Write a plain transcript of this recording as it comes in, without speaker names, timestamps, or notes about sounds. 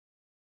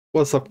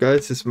What's up,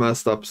 guys? It's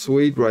Messed Up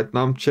Swede. Right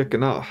now I'm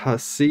checking out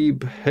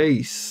Haseeb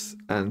Haze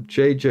and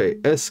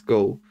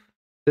Esko.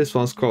 This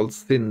one's called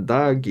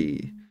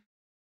Zindagi.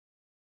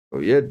 Oh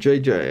yeah,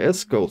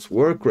 Esko's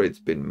work rate's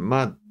been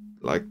mad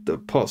like the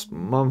past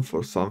month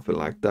or something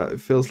like that.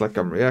 It feels like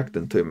I'm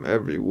reacting to him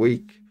every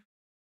week.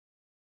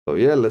 So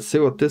yeah, let's see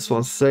what this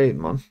one's saying,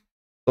 man.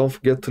 Don't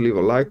forget to leave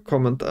a like,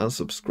 comment, and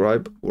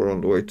subscribe. We're on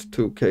the way to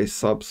 2K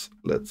subs.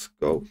 Let's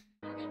go.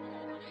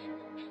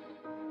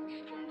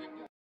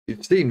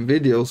 You've seen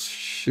videos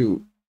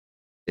shoot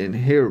in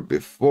here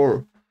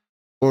before,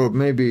 or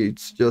maybe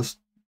it's just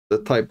the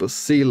type of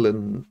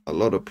ceiling a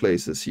lot of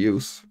places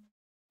use.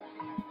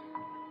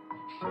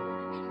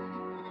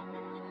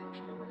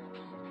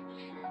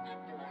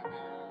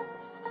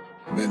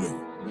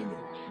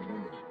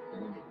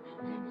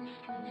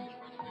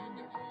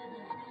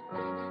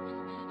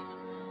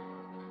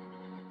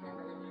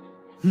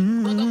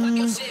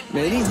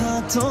 मेरी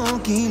हाथों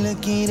की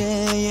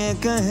लकीरें ये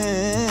कहे,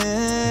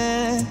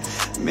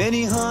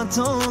 मेरी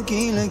हाथों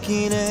की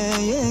लकीरें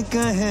ये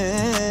कहे,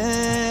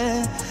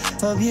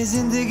 अब ये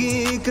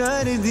जिंदगी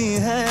कर दी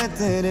है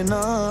तेरे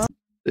नाम.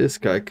 This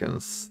guy can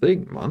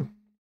sing, man.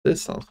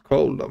 This sounds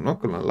cold, I'm not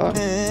gonna lie.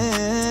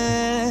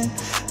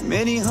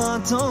 मेरी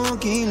हाथों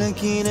की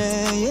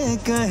लकीरें ये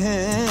कहे,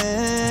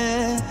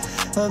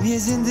 अब ये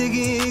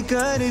जिंदगी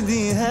कर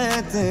दी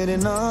है तेरे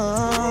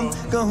नाम.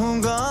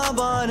 कहूँगा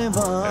बार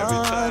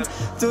बार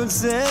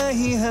तुझसे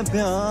ही है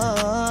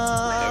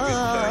प्यार.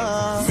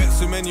 Met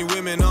so many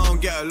women I don't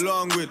get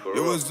along with.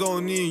 It was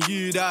only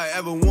you that I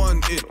ever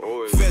wanted.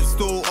 Feds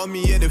still on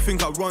me, yeah, they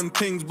think I run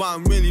things, but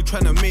I'm really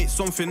trying to make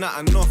something out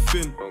of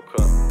nothing.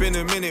 Been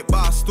a minute,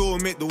 but I still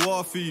make the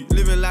war for you.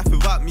 Living life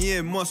without me,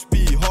 it must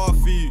be hard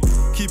for you.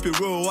 Keep it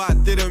real, I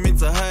didn't mean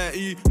to hurt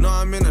you. Now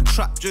I'm in a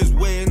trap, just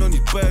waiting on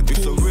these bird calls.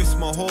 Used to risk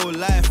my whole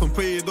life and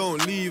pray you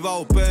don't leave.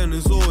 I'll burn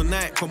us all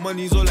night, cause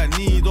money's all I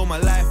need. All my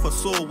life was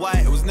so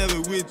white, it was never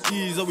with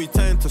ease. I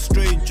returned to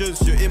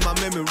strangers, you're in my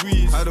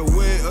memories. Had the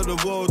weight of the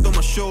world on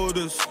my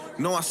shoulders.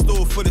 No, I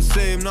still feel the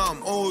same, now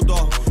I'm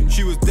older.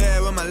 She was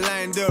there when my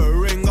line did a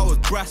ring. I was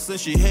brass and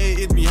she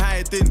hated me,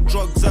 hiding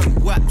drugs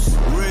and waps.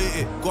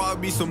 Rated, gotta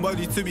be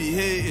somebody to be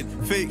hated.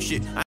 Fake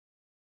shit.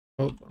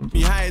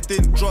 Me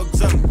hiding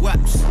drugs and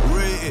waps.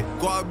 Rated,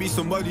 gotta be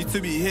somebody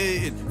to be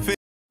hated.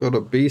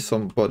 Gotta be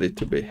somebody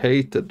to be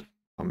hated.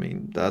 I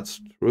mean, that's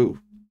true.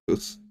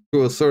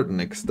 To a certain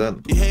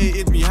extent. He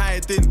hated me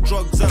hiding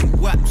drugs and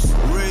waps.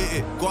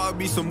 Rated, gotta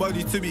be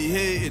somebody to be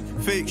hated.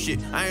 Fake shit,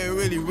 I ain't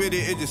really with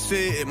it, just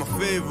say it. My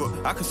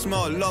favorite, I can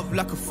smell love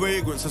like a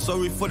fragrance. I'm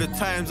sorry for the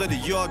times that the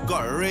yard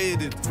got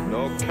raided.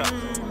 No cap.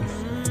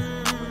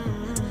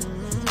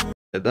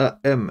 Yeah,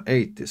 that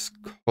M8 is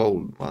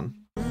cold, man.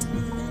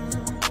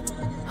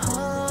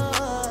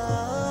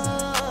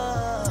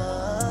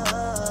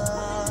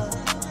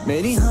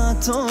 मेरी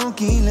हाथों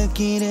की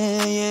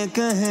लकीरें ये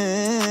कहे,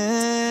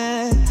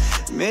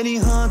 मेरी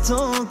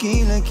हाथों की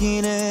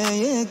लकीरें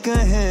ये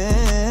कहे,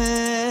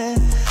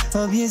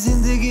 अब ये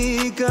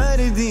जिंदगी कर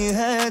दी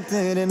है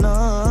तेरे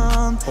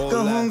नाम.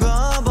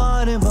 कहूँगा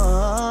बार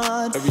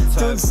बार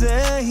तुझसे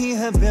ही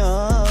है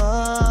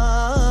प्यार.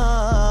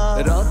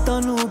 रातां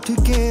नूं उठ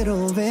के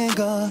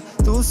रोवेगा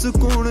तू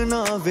सुकून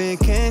ना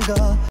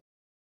वेखेगा.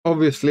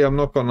 Obviously, I'm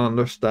not gonna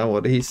understand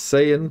what he's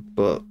saying,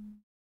 but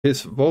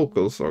his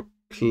vocals are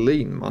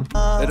clean, man.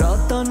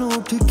 रातां नूं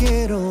उठ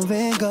के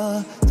रोवेगा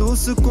तू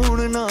सुकून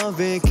ना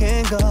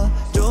वेखेगा.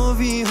 जो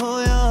भी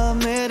होया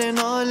मेरे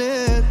नाल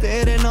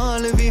तेरे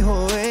नाल भी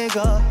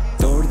होएगा.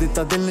 तोड़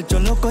दिता दिल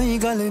चलो कोई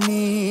गल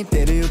नहीं,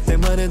 तेरे उत्ते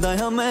मरदा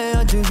हां मैं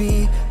अज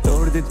भी.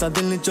 तोड़ दिता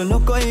दिल चलो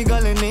कोई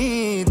गल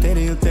नहीं,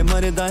 तेरे उत्ते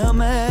मरदा हां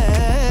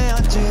मैं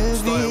अज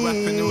भी.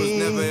 It was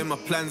never in my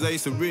plans. I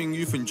used to ring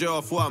you from jail.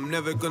 I thought I'm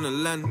never gonna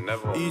land.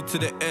 E to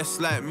the S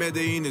like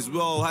Medellin as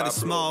well. Had a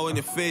smile on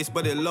your face,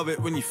 but they love it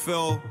when you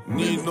fell.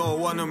 Need no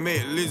one to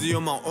make Lizzie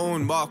on my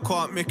own, but I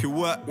can't make it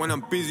work when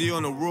I'm busy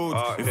on the road.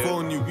 If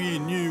only we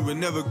knew we'd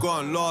never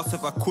gone lost.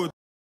 If I could.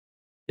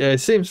 Yeah,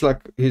 it seems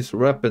like he's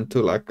rapping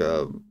to like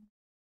a,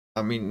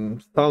 I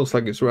mean, sounds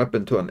like he's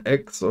rapping to an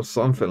ex or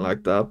something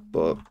like that,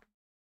 but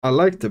I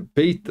like the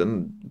beat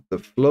and the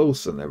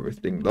flows and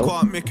everything though.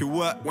 Can't make it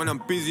work when I'm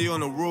busy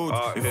on the road.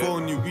 If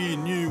only we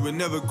knew we'd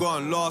never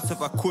gone lost.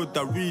 If I could,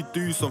 I'd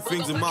redo some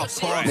things in my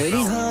past.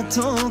 मेरी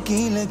हाथों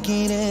की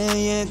लकीरें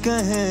ये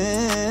कहे,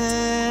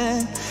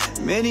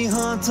 मेरी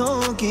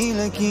हाथों की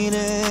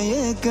लकीरें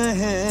ये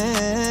कहे,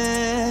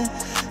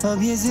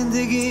 अब ये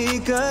जिंदगी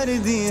कर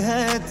दी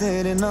है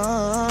तेरे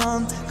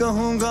नाम.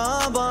 कहूँगा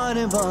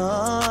बार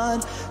बार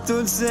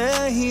तुझसे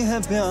ही है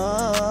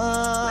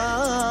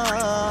प्यार.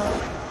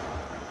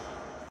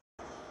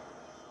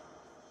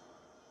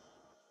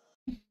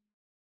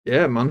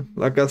 Yeah, man.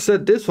 Like I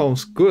said, this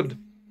one's good.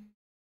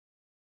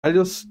 To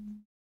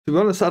be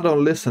honest, I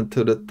don't listen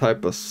to the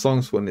type of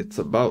songs when it's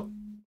about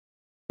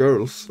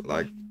girls.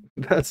 Like,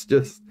 that's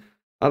just,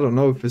 I don't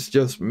know if it's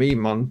just me,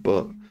 man,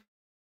 but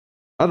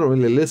I don't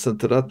really listen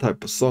to that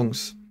type of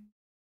songs.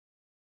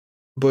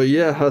 But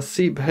yeah,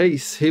 Haseeb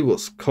Haze, he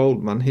was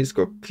cold, man. He's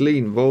got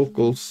clean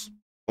vocals,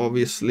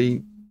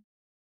 obviously.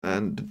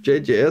 And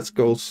JJ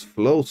Esko's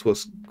flows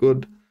was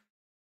good.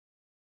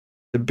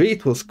 The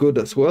beat was good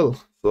as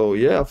well. So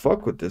yeah,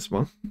 fuck with this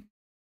one.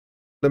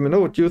 Let me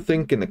know what you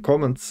think in the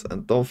comments,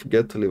 and don't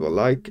forget to leave a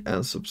like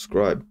and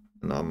subscribe.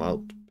 And I'm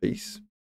out. Peace.